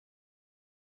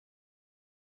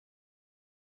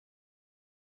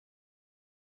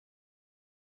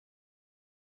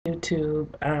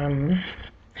YouTube.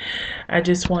 I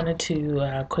just wanted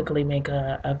to quickly make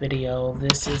a video.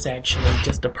 This is actually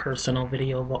just a personal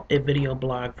video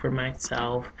blog for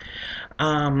myself.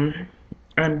 I'm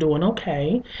doing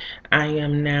okay. I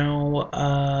am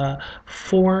now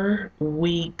 4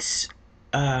 weeks.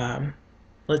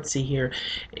 Let's see here.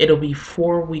 It'll be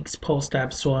 4 weeks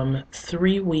post-op, so I'm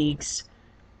 3 weeks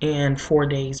and 4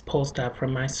 days post-op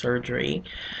from my surgery.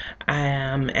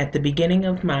 At the beginning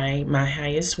of my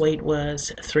highest weight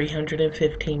was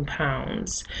 315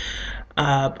 pounds.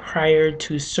 Prior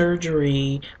to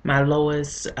surgery, my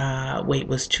lowest weight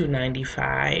was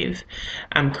 295.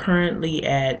 I'm currently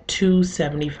at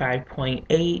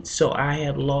 275.8, so I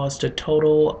have lost a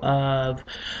total of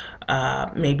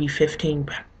maybe 20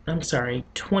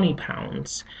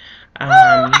 pounds.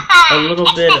 A little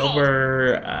bit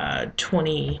over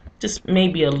 20, just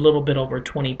maybe a little bit over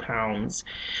 20 pounds.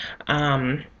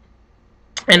 And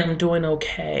I'm doing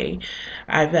okay.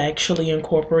 I've actually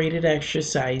incorporated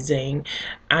exercising.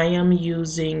 I am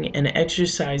using an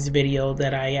exercise video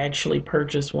that I actually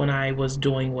purchased when I was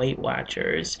doing Weight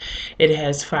Watchers. It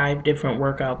has 5 different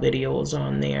workout videos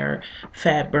on there: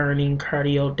 fat burning,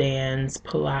 cardio dance,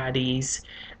 Pilates.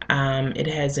 It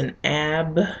has a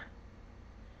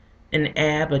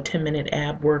 10-minute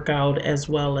ab workout, as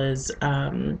well as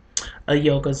a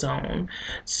yoga zone.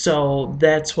 So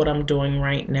that's what I'm doing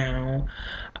right now.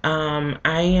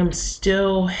 I am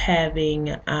still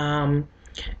having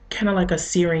kind of like a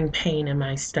searing pain in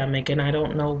my stomach, and I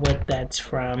don't know what that's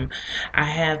from. I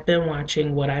have been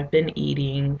watching what I've been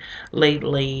eating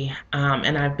lately,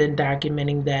 and I've been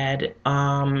documenting that,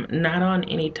 not on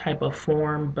any type of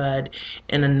form, but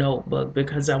in a notebook,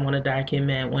 because I want to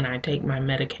document when I take my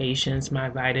medications, my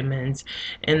vitamins,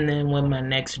 and then when my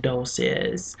next dose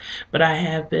is. But I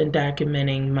have been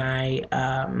documenting my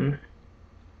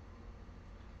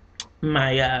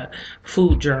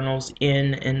food journals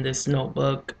in this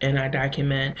notebook, and I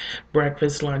document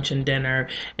breakfast, lunch, and dinner.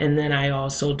 And then I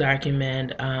also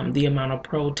document the amount of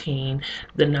protein,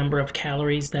 the number of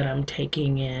calories that I'm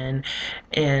taking in,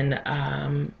 and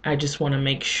I just want to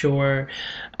make sure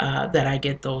that I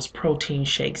get those protein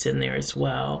shakes in there as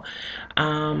well.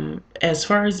 As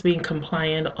far as being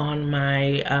compliant on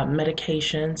my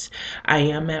medications, I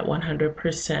am at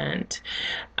 100%.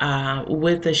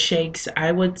 With the shakes,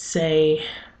 I would say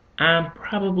I'm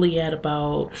probably at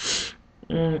about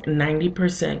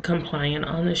 90% compliant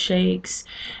on the shakes,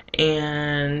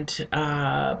 and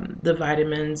the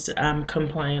vitamins, I'm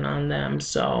compliant on them.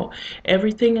 So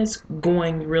everything is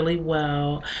going really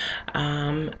well.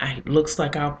 It looks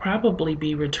like I'll probably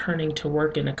be returning to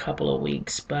work in a couple of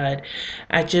weeks, but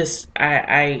I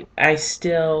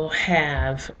still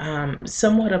have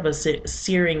somewhat of a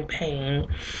searing pain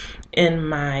in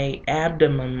my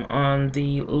abdomen on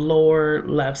the lower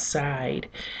left side.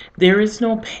 There is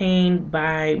no pain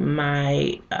by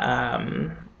my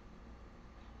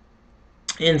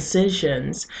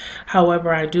incisions.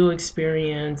 However, I do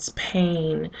experience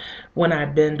pain when I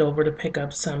bend over to pick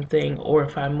up something, or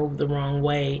if I move the wrong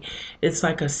way. It's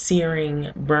like a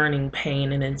searing, burning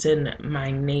pain, and it's in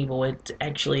my navel. It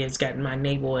actually has gotten my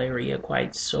navel area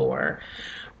quite sore.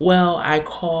 Well, I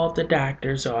called the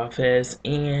doctor's office,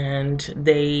 and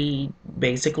they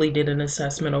basically did an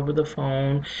assessment over the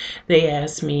phone. They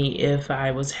asked me if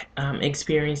I was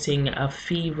experiencing a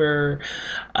fever,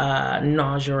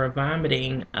 nausea, or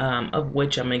vomiting, of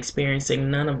which I'm experiencing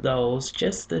none of those,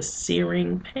 just the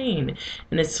searing pain.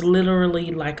 And it's literally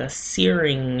like a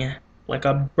searing, like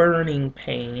a burning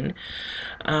pain.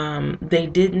 They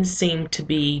didn't seem to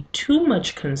be too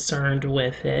much concerned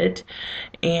with it,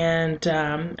 and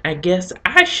I guess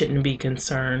I shouldn't be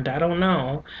concerned. I don't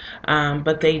know,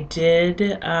 but they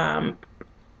did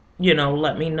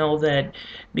let me know that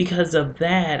because of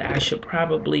that, I should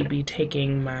probably be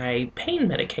taking my pain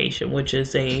medication, which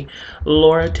is a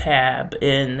Loratab,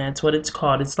 and that's what it's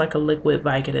called. It's like a liquid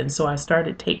Vicodin. So I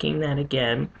started taking that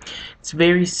again. It's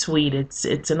very sweet. It's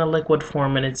in a liquid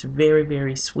form, and it's very,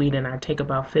 very sweet, and I take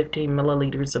about 15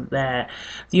 milliliters of that.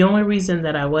 The only reason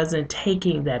that I wasn't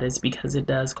taking that is because it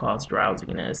does cause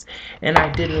drowsiness, and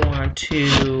I didn't want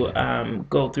to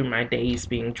go through my days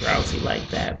being drowsy like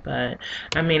that. But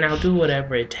I mean, I'll do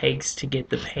whatever it takes to get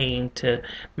the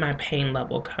my pain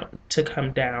level to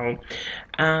come down.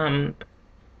 I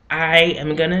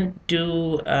am gonna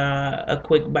do a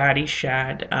quick body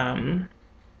shot, and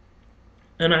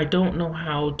I don't know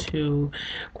how to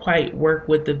quite work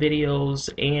with the videos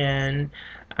and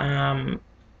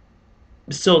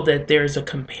so that there's a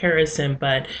comparison,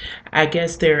 but I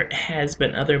guess there has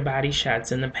been other body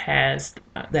shots in the past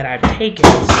that I've taken.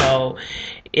 So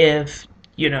if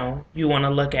you want to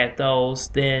look at those,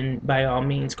 then by all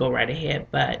means go right ahead.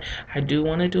 But I do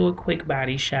want to do a quick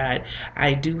body shot.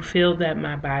 I do feel that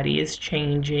my body is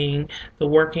changing. The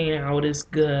working out is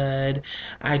good.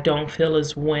 I don't feel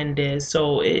as winded.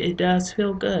 So it does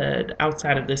feel good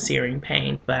outside of the searing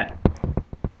pain. But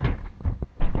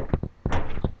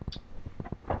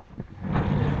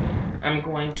I'm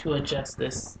going to adjust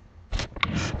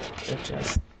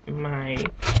my,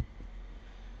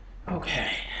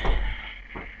 okay.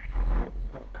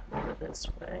 Come over this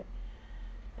way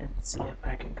and see if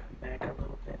I can come back a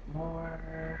little bit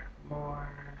more.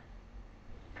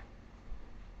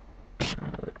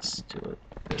 Let's do it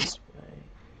this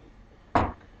way.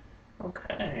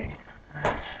 Okay.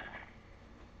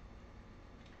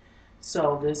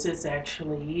 So this is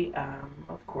actually,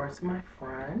 of course, my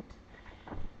front.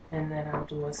 And then I'll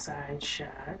do a side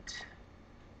shot,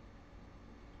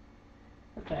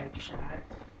 a back shot.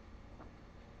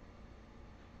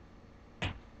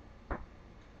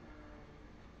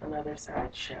 Another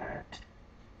side shot,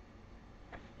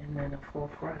 and then a full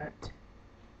front.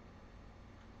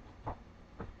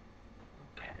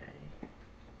 Okay.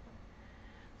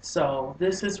 So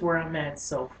this is where I'm at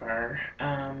so far.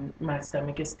 My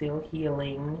stomach is still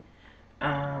healing.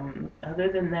 Other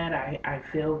than that, I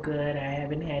feel good. I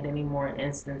haven't had any more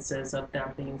instances of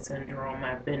dumping syndrome.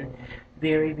 I've been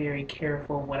very, very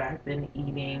careful what I've been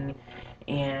eating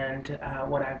and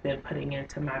what I've been putting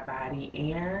into my body.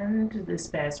 And this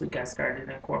past week, I started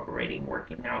incorporating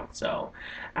working out. So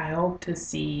I hope to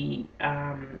see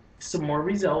some more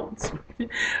results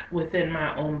within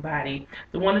my own body.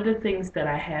 One of the things that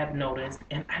I have noticed,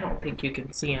 and I don't think you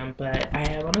can see them, but I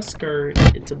have on a skirt.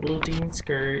 It's a blue jean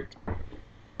skirt.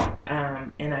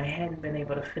 And I hadn't been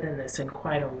able to fit in this in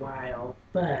quite a while,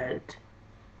 but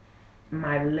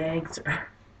my legs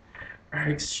are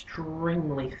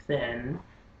extremely thin.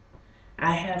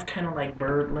 I have kind of like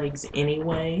bird legs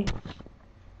anyway.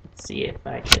 Let's see if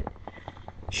I can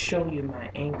show you my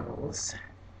ankles.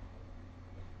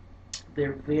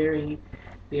 They're very,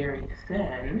 very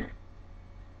thin.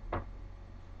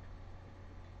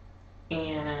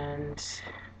 And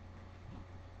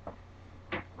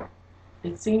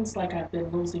it seems like I've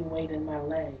been losing weight in my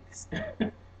legs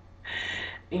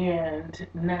and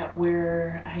not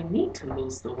where I need to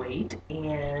lose the weight.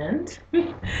 And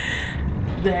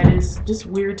that is just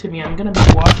weird to me. I'm going to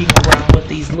be walking around with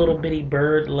these little bitty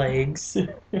bird legs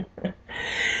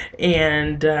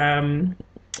and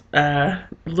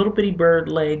little bitty bird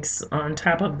legs on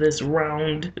top of this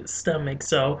round stomach.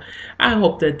 So I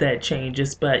hope that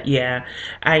changes. But yeah,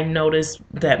 I noticed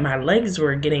that my legs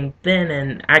were getting thin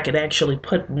and I could actually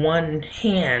put one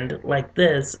hand like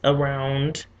this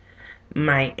around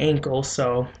my ankle.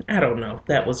 So I don't know,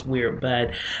 that was weird,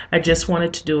 but I just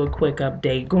wanted to do a quick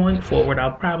update. Going forward,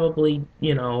 I'll probably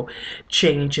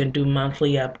change and do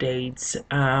monthly updates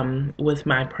with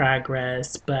my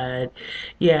progress. But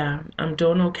yeah, I'm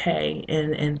doing okay,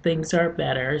 and things are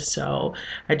better. So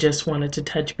I just wanted to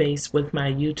touch base with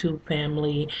my YouTube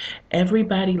family.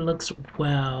 Everybody looks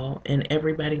well and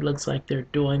everybody looks like they're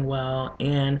doing well,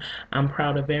 and I'm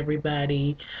proud of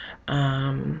everybody.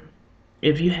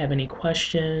 If you have any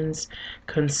questions,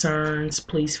 concerns,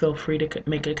 please feel free to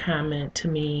make a comment to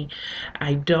me.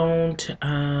 I don't,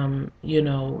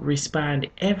 respond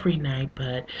every night,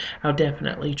 but I'll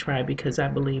definitely try because I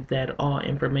believe that all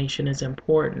information is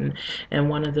important. And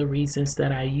one of the reasons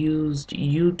that I used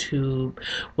YouTube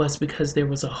was because there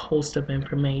was a host of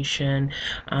information,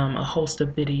 a host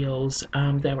of videos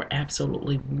that were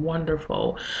absolutely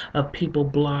wonderful of people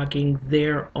blogging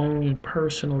their own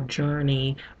personal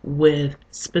journey with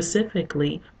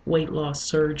specifically weight loss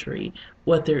surgery,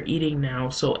 what they're eating now.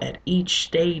 So at each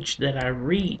stage that I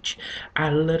reach, I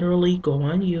literally go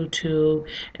on YouTube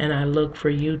and I look for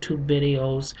YouTube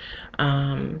videos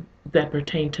that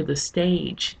pertain to the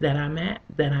stage that I'm at,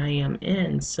 that I am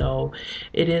in. So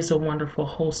it is a wonderful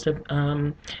host of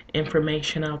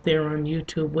information out there on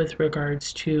YouTube with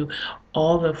regards to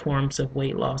all the forms of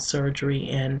weight loss surgery.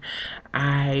 And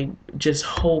I just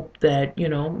hope that,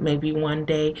 maybe one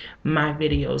day my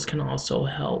videos can also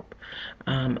help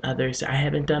others. I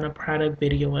haven't done a product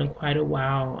video in quite a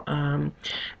while.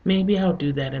 Maybe I'll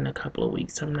do that in a couple of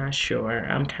weeks. I'm not sure.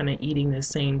 I'm kind of eating the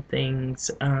same things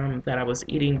that I was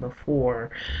eating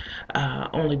before,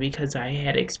 only because I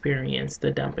had experienced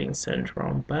the dumping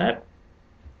syndrome. But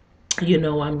you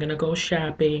know, I'm gonna go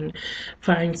shopping,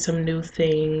 find some new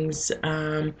things.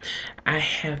 I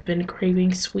have been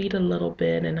craving sweet a little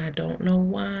bit, and I don't know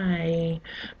why,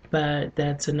 but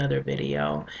that's another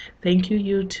video. Thank you,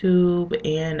 YouTube,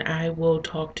 and I will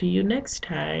talk to you next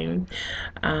time.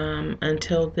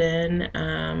 Until then,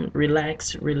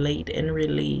 relax, relate, and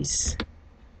release.